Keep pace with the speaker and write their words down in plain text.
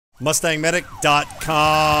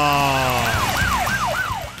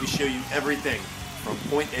MustangMedic.com. We show you everything from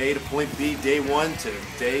point A to point B, day one to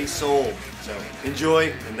day sold. So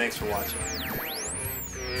enjoy, and thanks for watching.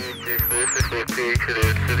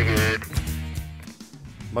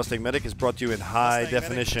 Mustang Medic is brought to you in high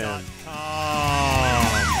definition.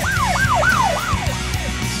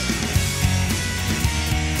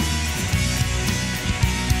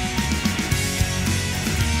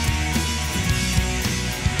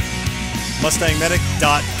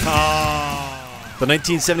 MustangMedic.com. The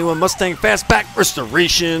 1971 Mustang Fastback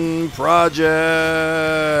Restoration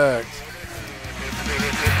Project.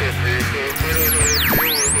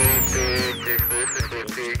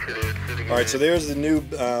 All right, so there's the new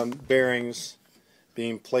bearings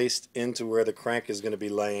being placed into where the crank is going to be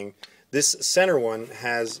laying. This center one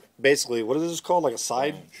has basically, what is this called? Like a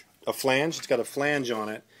side, a flange. It's got a flange on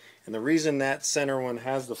it. And the reason that center one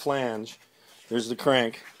has the flange, there's the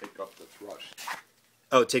crank. Take up the thrust.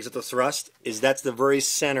 Oh, it takes up the thrust? That's the very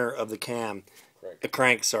center of the cam. Crank. The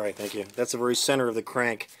crank, sorry, thank you. That's the very center of the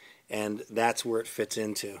crank, and that's where it fits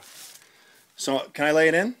into. So, can I lay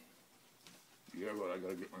it in? Yeah, but I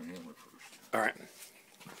gotta get my hammer first. All right.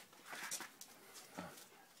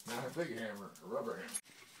 Not a big hammer, a rubber hammer.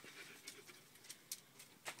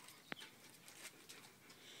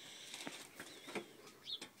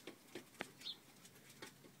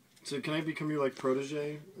 So can I become your like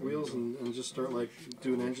protege, Wheels, and just start like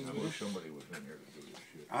doing engines I with wish you? somebody was in here to do this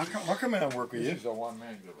shit. I'll come out and work with you. This is a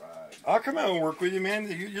one-man garage. I'll come out and work with you, man.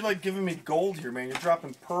 You're like giving me gold here, man. You're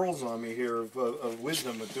dropping pearls on me here of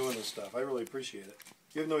wisdom of doing this stuff. I really appreciate it.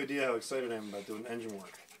 You have no idea how excited I am about doing engine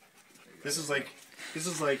work. This is like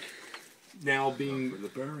now being. For the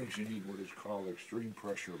bearings, you need what is called extreme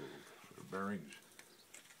pressure load. For the bearings.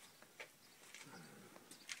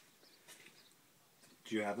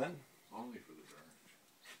 Do you have that? Only for the bearings.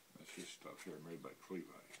 That's just stuff here made by Clevi.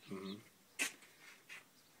 Mm-hmm.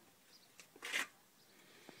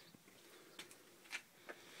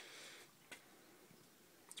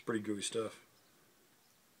 It's pretty gooey stuff.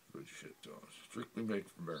 Good shit, though. Strictly made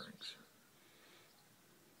for bearings.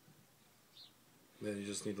 Then you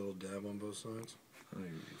just need a little dab on both sides? I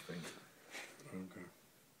use your finger. Okay.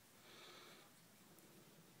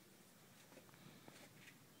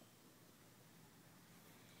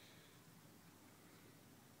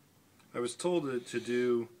 I was told to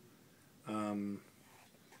do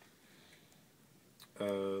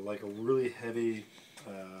like a really heavy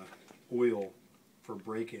oil for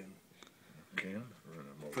break-in. Can?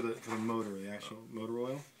 For the motor, the actual motor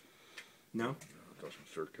oil? No? No, it doesn't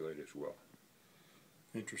circulate as well.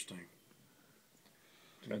 Interesting.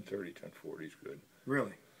 1030, 1040 is good.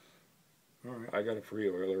 Really? All right. I got a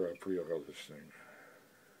pre-oiler. I pre-oil this thing.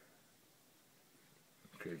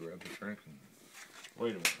 Okay, grab the crank and...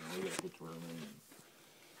 Wait a minute, now we gotta put the rear main in.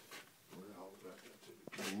 Where the hell is that?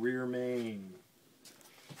 The rear main.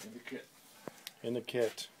 In the kit. In the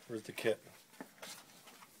kit. Where's the kit?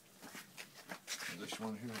 And this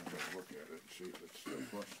one here, I'm gonna look at it and see if it's still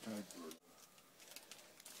flush type or...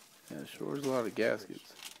 Yeah, sure. There's a lot of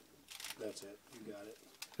gaskets. That's it. You got it.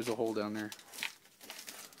 There's a hole down there.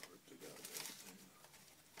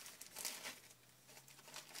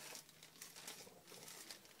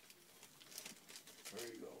 There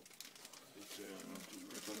you go. It's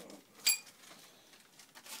rip it up.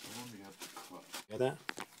 Got that?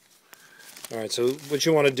 Alright, so what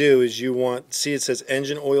you want to do is you want, see it says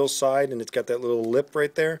engine oil side and it's got that little lip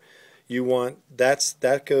right there. You want,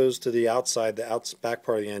 that goes to the outside, the back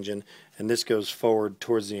part of the engine, and this goes forward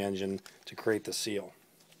towards the engine to create the seal.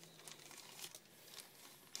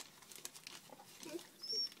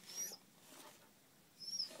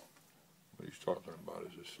 What he's talking about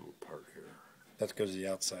is this little part here. That goes to the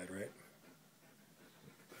outside, right?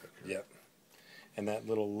 Yep. And that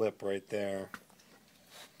little lip right there.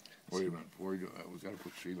 Wait a minute, before we do that, we gotta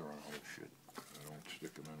put sealer on all this shit. I don't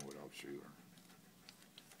stick them in without sealer.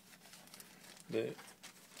 Put it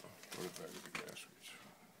back with the gaskets.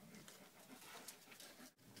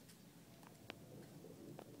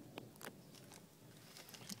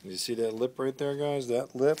 You see that lip right there, guys?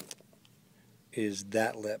 That lip is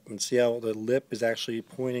that lip. And see how the lip is actually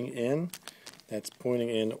pointing in? That's pointing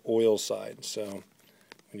in oil side. So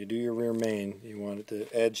when you do your rear main, you want the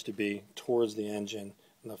edge to be towards the engine,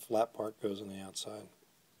 and the flat part goes on the outside.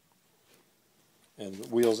 And the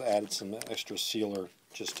Wheels added some extra sealer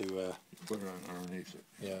just to Put it on underneath it.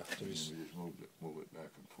 yeah, And then we just move it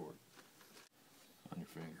back and forth. On your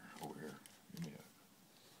finger, over here. Give me that.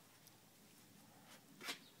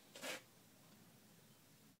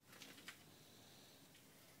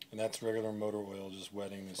 and that's regular motor oil just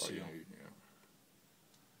wetting the seal. Yeah.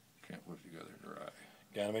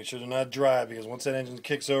 Gotta make sure they're not dry, because once that engine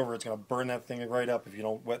kicks over, it's gonna burn that thing right up if you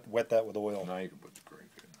don't wet that with oil. Now you can put the crank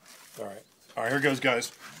in. All right. All right, here it goes,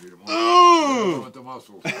 guys. Get 'em on with the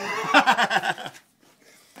muscles. How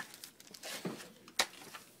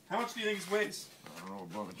much do you think this weighs? I don't know, a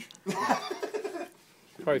bunch.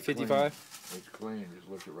 Probably 55. It's clean. Just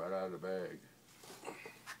lift it right out of the bag. Put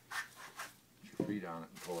your feet on it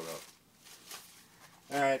and pull it up.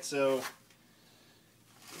 All right, so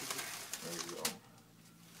There you go.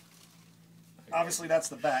 obviously that's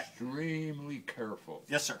the back. Extremely careful.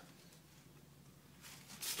 Yes, sir.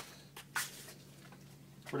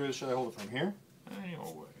 Where should I hold it from? Here? Any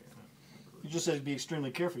old way. You just said be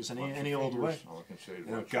extremely careful. You said any old way. All I can say is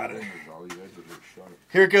Yeah, watch got your it. fingers. All the edges are sharp.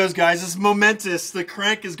 Here it goes, guys. This is momentous. The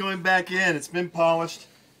crank is going back in. It's been polished.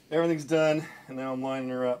 Everything's done, and now I'm lining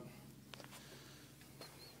her up.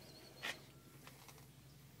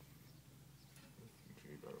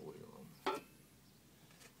 You gotta wiggle 'em.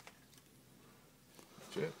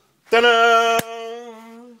 That's it. Ta-da!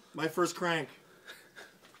 My first crank.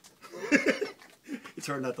 It's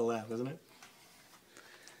hard not to laugh, isn't it?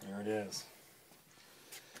 There it is.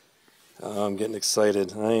 Oh, I'm getting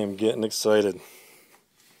excited. I am getting excited.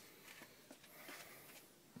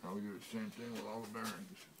 Now we do the same thing with all the bearings.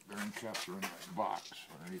 Bearing caps are in that box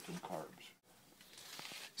underneath them carbs.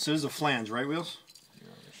 So this is a flange, right, Wheels? Yeah,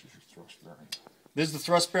 this is your thrust bearing. This is the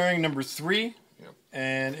thrust bearing number 3. Yep.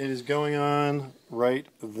 And it is going on right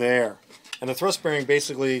there. And the thrust bearing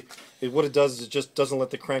basically, what it does is it just doesn't let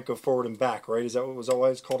the crank go forward and back, right? Is that what was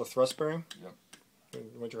always called a thrust bearing? Yep.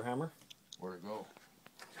 Where'd your hammer? Where'd it go?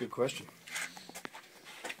 Good question.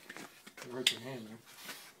 You hurt your hand, man.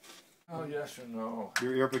 Oh, yes and no.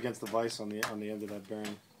 You're up against the vise on the end of that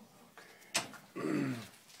bearing.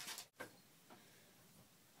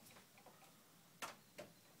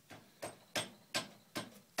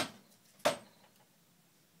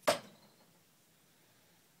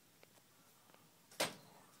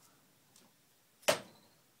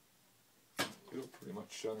 It'll pretty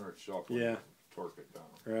much center itself. Yeah. When you torque it down.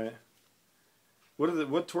 Right.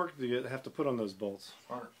 What torque do you have to put on those bolts?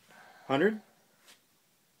 100. 100?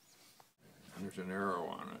 And there's an arrow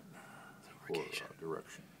on it for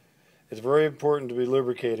direction. It's very important to be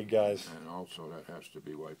lubricated, guys. And also that has to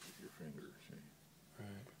be wiped with your finger, see? Right.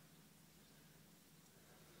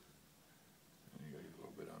 And you got a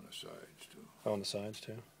little bit on the sides too. Oh, on the sides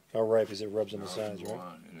too? Oh, right, because it rubs on the sides, Go right?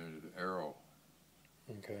 on, and there's an arrow.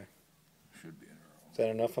 Okay. Should be an arrow. Is that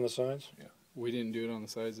enough on the sides? We didn't do it on the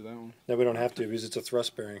sides of that one. No, we don't have to, because it's a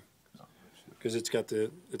thrust bearing. No, Because it's got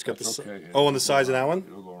the that's okay. oh, on the sides of that one?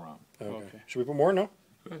 It'll go around. Okay. Okay. Should we put more? No?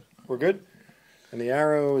 Good. We're good? And the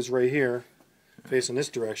arrow is right here, facing this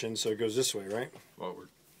direction, so it goes this way, right? Forward.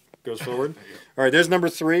 Goes forward. All right, there's number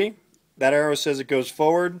 3. That arrow says it goes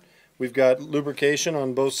forward. We've got lubrication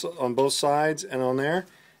on both sides and on there.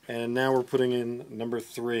 And now we're putting in number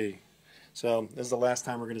 3. So this is the last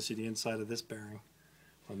time we're going to see the inside of this bearing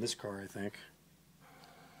on this car, I think.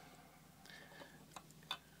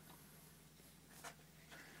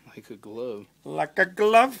 Like a glove. Like a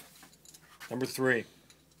glove. Number 3.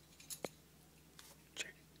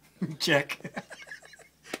 Check. Check.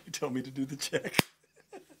 You told me to do the check.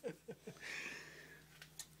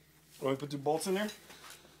 Want me to put 2 bolts in there?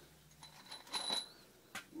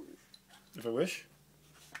 If I wish.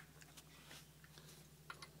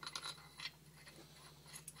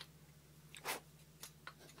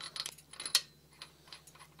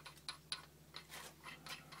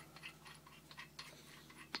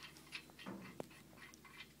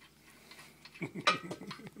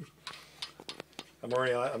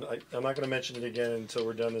 I'm not going to mention it again until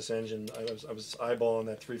we're done this engine. I was eyeballing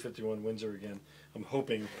that 351 Windsor again. I'm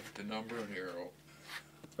hoping. The number and the arrow.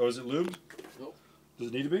 Oh, is it lubed? Nope. Does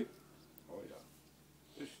it need to be? Oh, yeah.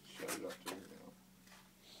 Just set it up to you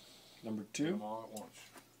now. Number Do 2. them all at once.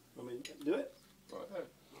 Let me do it. Go ahead.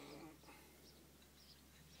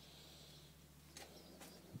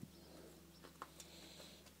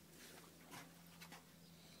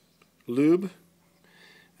 Lube.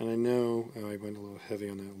 And I know, oh, I went a little heavy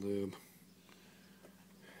on that lube.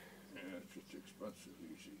 Yeah, it's just expensive,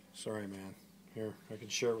 easy. Sorry, man. Here, I can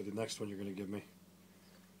share it with the next one you're going to give me.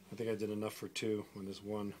 I think I did enough for 2 on this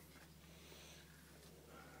one.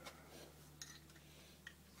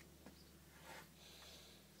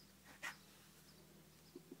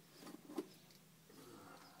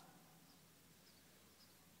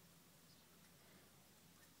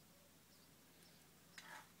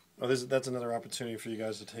 Oh, that's another opportunity for you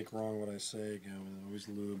guys to take wrong what I say again. Always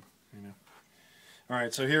lube, you know. All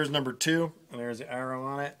right, so here's number 2, and there's the arrow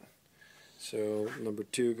on it. So number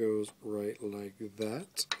 2 goes right like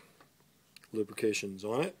that. lubrications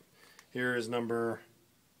on it. Here is number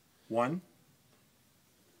 1.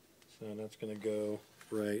 So that's going to go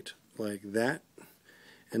right like that.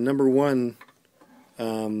 And number 1,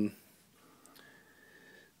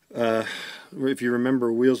 if you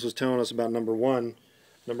remember, Wheels was telling us about number 1.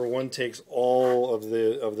 Number 1 takes all of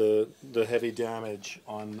the heavy damage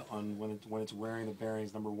on when it's wearing the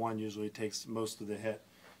bearings. Number 1 usually takes most of the hit,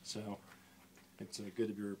 so it's good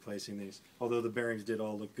to be replacing these. Although the bearings did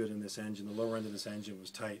all look good in this engine, the lower end of this engine was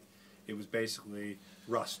tight. It was basically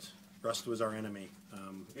rust. Rust was our enemy,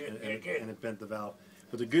 and it bent the valve.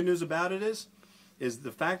 But the good news about it is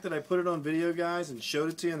the fact that I put it on video, guys, and showed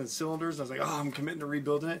it to you in the cylinders. And I was like, oh, I'm committing to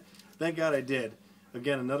rebuilding it. Thank God I did.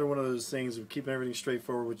 Again, another one of those things of keeping everything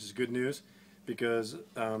straightforward, which is good news, because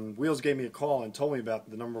Wheels gave me a call and told me about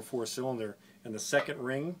the number 4 cylinder, and the second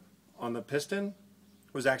ring on the piston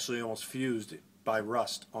was actually almost fused by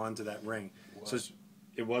rust onto that ring. So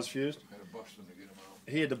it was fused? Had to bust them to get them out.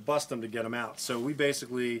 He had to bust them to get them out. So we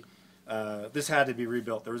basically, this had to be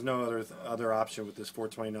rebuilt. There was no other option with this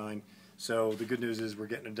 429. So the good news is we're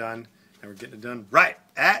getting it done, and we're getting it done right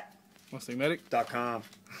at MustangMedic.com.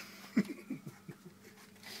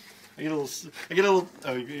 I get a little,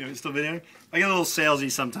 oh, you still videoing? I get a little salesy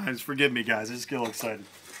sometimes. Forgive me, guys. I just get a little excited.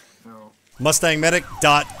 No.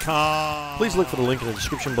 MustangMedic.com. Please look for the link in the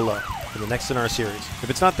description below for the next in our series. If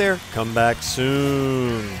it's not there, come back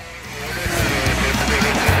soon.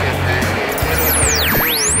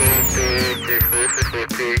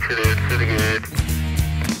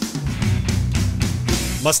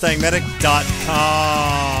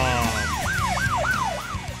 MustangMedic.com.